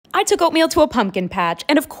I took Oatmeal to a pumpkin patch,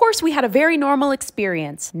 and of course we had a very normal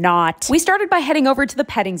experience. Not. We started by heading over to the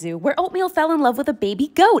petting zoo, where Oatmeal fell in love with a baby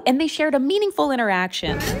goat, and they shared a meaningful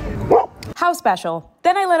interaction. How special.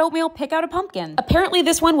 Then I let Oatmeal pick out a pumpkin. Apparently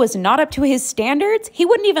this one was not up to his standards. He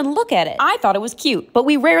wouldn't even look at it. I thought it was cute, but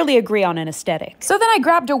we rarely agree on an aesthetic. So then I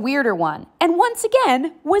grabbed a weirder one, and once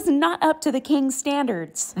again, was not up to the king's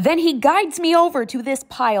standards. Then he guides me over to this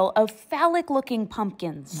pile of phallic-looking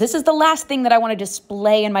pumpkins. This is the last thing that I want to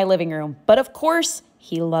display in my living room, but of course,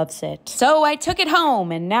 he loves it. So I took it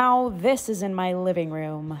home, and now this is in my living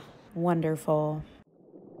room. Wonderful.